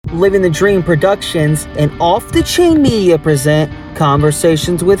Living the Dream Productions and Off the Chain Media present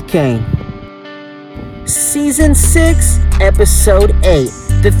Conversations with Kane. Season 6, Episode 8,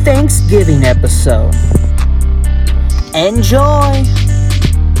 the Thanksgiving episode. Enjoy!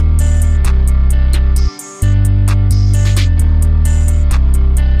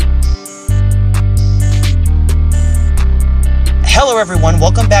 Hello everyone,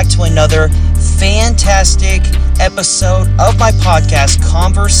 welcome back to another fantastic episode of my podcast,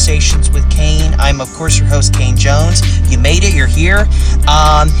 Conversations with Kane. I'm of course your host, Kane Jones. You made it, you're here.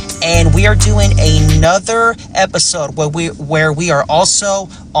 And we are doing another episode where we are also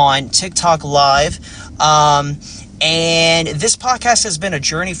on TikTok Live. And this podcast has been a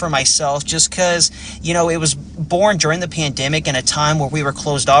journey for myself just because, it was born during the pandemic in a time where we were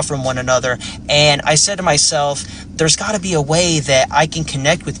closed off from one another. And I said to myself, there's got to be a way that I can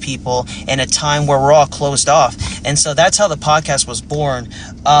connect with people in a time where we're all closed off. And so that's how the podcast was born.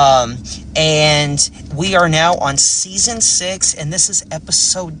 And we are now on season 6, and this is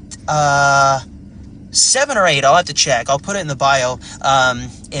episode 7 or 8. I'll have to check. I'll put it in the bio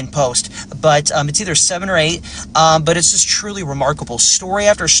in post. But it's either 7 or 8. But it's just truly remarkable. Story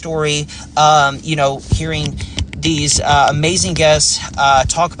after story, hearing these amazing guests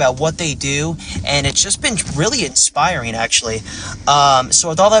talk about what they do, and it's just been really inspiring, actually. So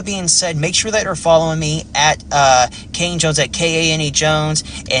with all that being said, make sure that you're following me at Kane Jones, at Kane Jones,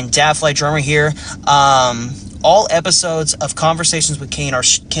 and Daffly Drummer here. All episodes of Conversations with Kane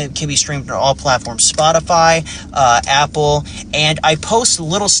can be streamed on all platforms, Spotify, Apple, and I post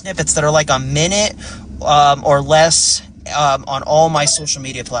little snippets that are like a minute or less on all my social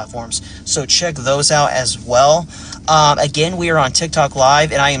media platforms. So check those out as well. Again, we are on TikTok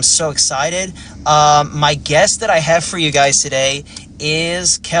Live, and I am so excited. My guest that I have for you guys today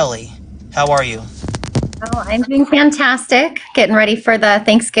is Kelly. How are you? Oh, I'm doing fantastic. Getting ready for the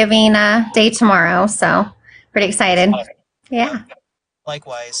Thanksgiving day tomorrow, so pretty excited. Yeah.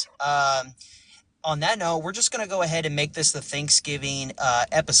 Likewise. On that note, we're just going to go ahead and make this the Thanksgiving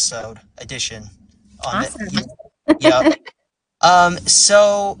episode edition. Awesome. Yeah.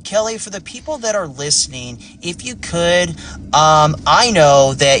 So Kelly, for the people that are listening, if you could, I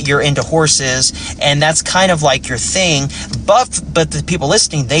know that you're into horses and that's kind of like your thing, but the people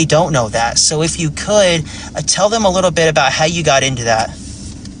listening, they don't know that. So if you could tell them a little bit about how you got into that.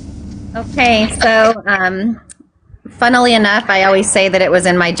 Okay. So, funnily enough, I always say that it was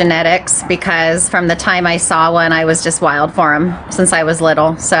in my genetics because from the time I saw one, I was just wild for them since I was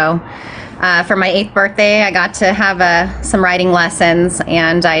little. So, for my 8th birthday, I got to have some riding lessons,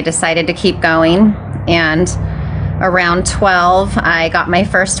 and I decided to keep going. And around 12, I got my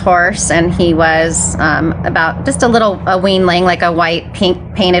first horse, and he was about just a weanling, like a white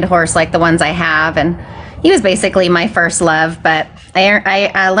pink painted horse like the ones I have. And he was basically my first love, but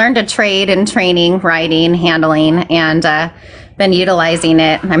I learned a trade in training, riding, handling, and been utilizing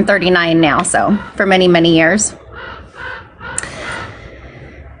it. I'm 39 now, so for many, many years.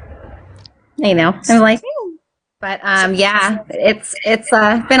 I'm like, but yeah, it's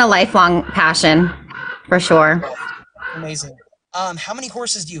been a lifelong passion for sure. Amazing. How many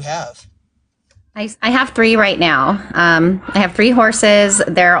horses do you have? I have 3 right now. I have 3 horses.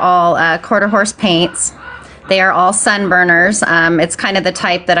 They're all quarter horse paints. They are all sunburners. It's kind of the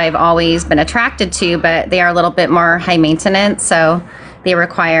type that I've always been attracted to, but they are a little bit more high maintenance. So they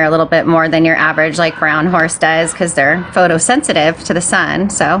require a little bit more than your average like brown horse does because they're photosensitive to the sun.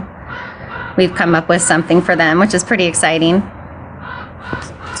 So we've come up with something for them, which is pretty exciting.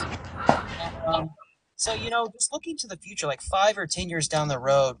 So, just looking to the future, like 5 or 10 years down the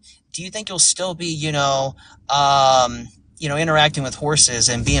road, do you think you'll still be, interacting with horses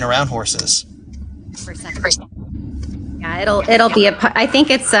and being around horses? Yeah, it'll be I think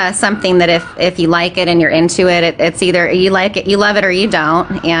it's something that if you like it and you're into it, it's either you like it, you love it, or you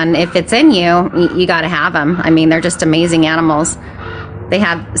don't. And if it's in you got to have them. I mean, they're just amazing animals. They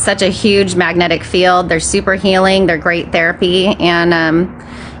have such a huge magnetic field. They're super healing. They're great therapy. And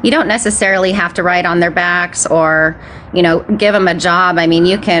you don't necessarily have to ride on their backs or, give them a job. I mean,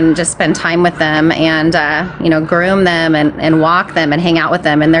 you can just spend time with them and, groom them and walk them and hang out with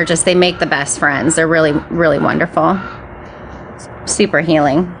them. And they make the best friends. They're really, really wonderful. Super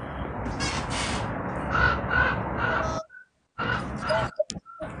healing.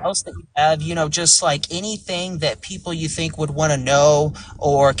 Else that you have, just like anything that people you think would want to know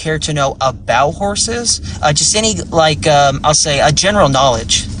or care to know about horses, just any I'll say a general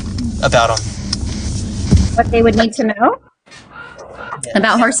knowledge about them. What they would need to know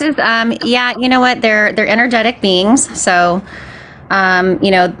about horses? Yeah, you know what? They're energetic beings. So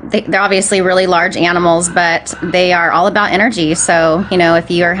they're obviously really large animals, but they are all about energy. So,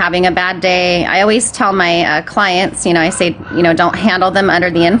 if you're having a bad day, I always tell my clients, I say, don't handle them under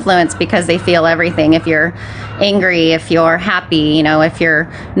the influence, because they feel everything. If you're angry, if you're happy, if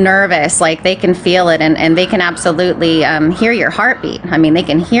you're nervous, like, they can feel it, and they can absolutely hear your heartbeat. I mean, they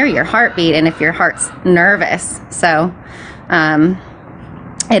can hear your heartbeat, and if your heart's nervous. So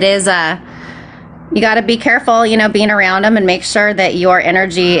it is you got to be careful, being around them, and make sure that your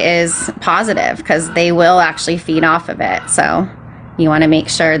energy is positive, because they will actually feed off of it. So you want to make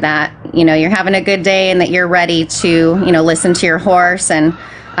sure that, you're having a good day, and that you're ready to, listen to your horse. And,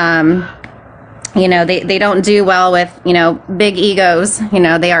 they don't do well with, big egos.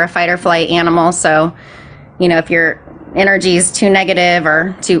 They are a fight or flight animal. So, if your energy is too negative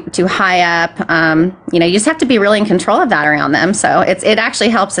or too high up, you just have to be really in control of that around them. So it actually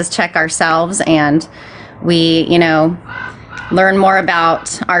helps us check ourselves, and we, learn more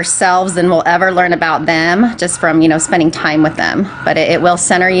about ourselves than we'll ever learn about them, just from, spending time with them. But it will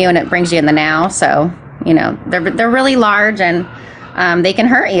center you, and it brings you in the now. So, they're really large, and they can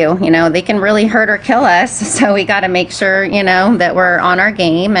hurt you. They can really hurt or kill us. So we got to make sure, that we're on our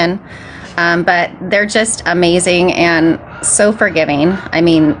game. And but they're just amazing and so forgiving. I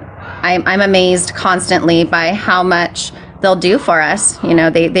mean, I'm amazed constantly by how much they'll do for us.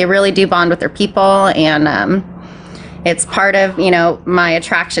 They really do bond with their people, and it's part of, my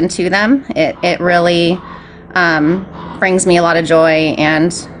attraction to them. It really brings me a lot of joy,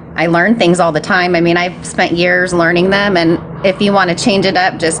 and I learn things all the time. I mean, I've spent years learning them, and if you want to change it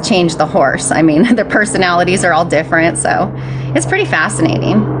up, just change the horse. I mean, their personalities are all different, so it's pretty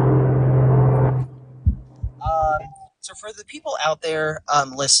fascinating. So for the people out there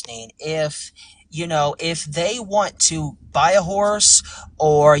listening, if they want to buy a horse,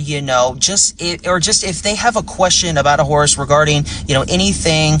 or just if they have a question about a horse regarding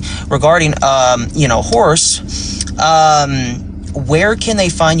anything regarding horse, where can they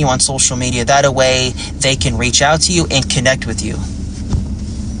find you on social media? That way they can reach out to you and connect with you.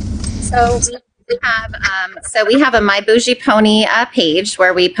 So we have a My Bougie Pony page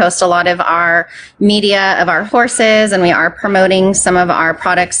where we post a lot of our media of our horses, and we are promoting some of our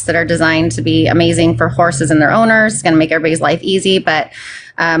products that are designed to be amazing for horses and their owners. It's going to make everybody's life easy. But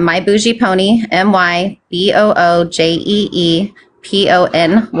My Bougie Pony, MyBoojeePony.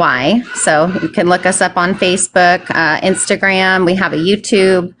 So you can look us up on Facebook, Instagram. We have a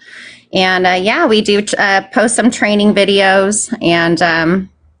YouTube, and we do post some training videos, and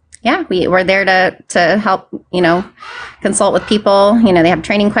we're there to help, consult with people. They have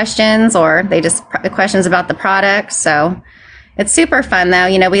training questions, or they just questions about the products. So it's super fun, though.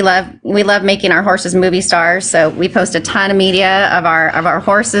 We love making our horses movie stars. So we post a ton of media of our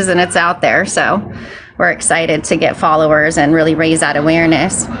horses, and it's out there. So we're excited to get followers and really raise that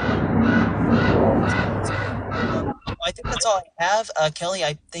awareness. I think that's all I have. Kelly,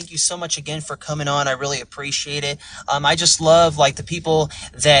 I thank you so much again for coming on. I really appreciate it. I just love the people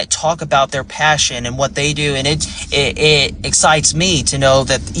that talk about their passion and what they do, and it excites me to know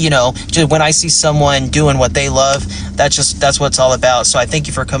that just when I see someone doing what they love, that's what it's all about. So I thank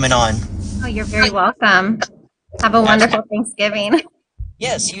you for coming on. Oh, you're very welcome. Have a wonderful Thanksgiving.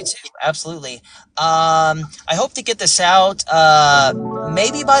 Yes, you too. Absolutely. I hope to get this out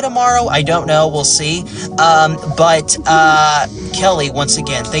maybe by tomorrow. I don't know. We'll see. But Kelly, once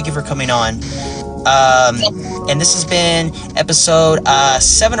again, thank you for coming on. And this has been episode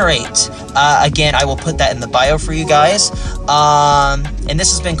 7 or 8. Again, I will put that in the bio for you guys. And this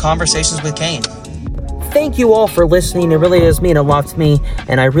has been Conversations with Kane. Thank you all for listening. It really does mean a lot to me,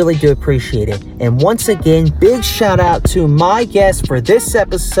 and I really do appreciate it. And once again, big shout out to my guest for this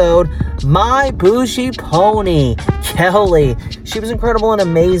episode, My Bougie Pony, Kelly. She was incredible and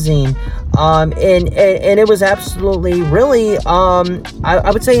amazing. And it was absolutely really, I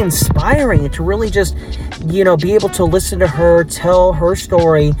would say inspiring to really just, be able to listen to her tell her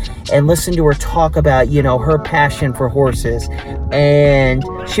story and listen to her talk about, her passion for horses. And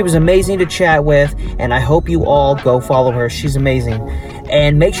she was amazing to chat with, and I hope you all go follow her. She's amazing.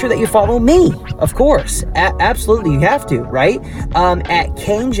 And make sure that you follow me, of course. Absolutely, you have to, right? At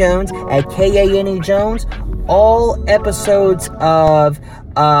Kane Jones, at Kane Jones. All episodes of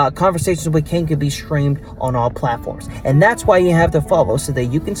Conversations with Kane can be streamed on all platforms. And that's why you have to follow, so that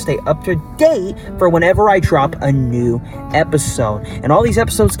you can stay up to date for whenever I drop a new episode. And all these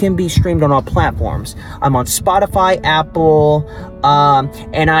episodes can be streamed on all platforms. I'm on Spotify, Apple,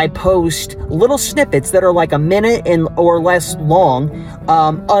 and I post little snippets that are like a minute or less long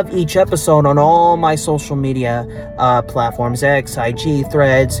of each episode on all my social media platforms, X, IG,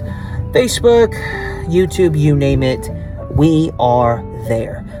 Threads, Facebook, YouTube, you name it. we are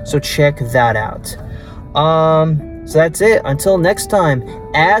there. So check that out. So that's it. Until next time,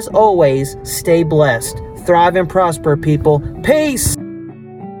 as always, stay blessed. Thrive and prosper, people. Peace!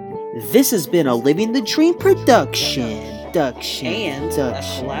 This has been a Living the Dream production. And a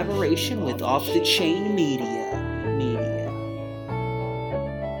collaboration with Off the Chain Media.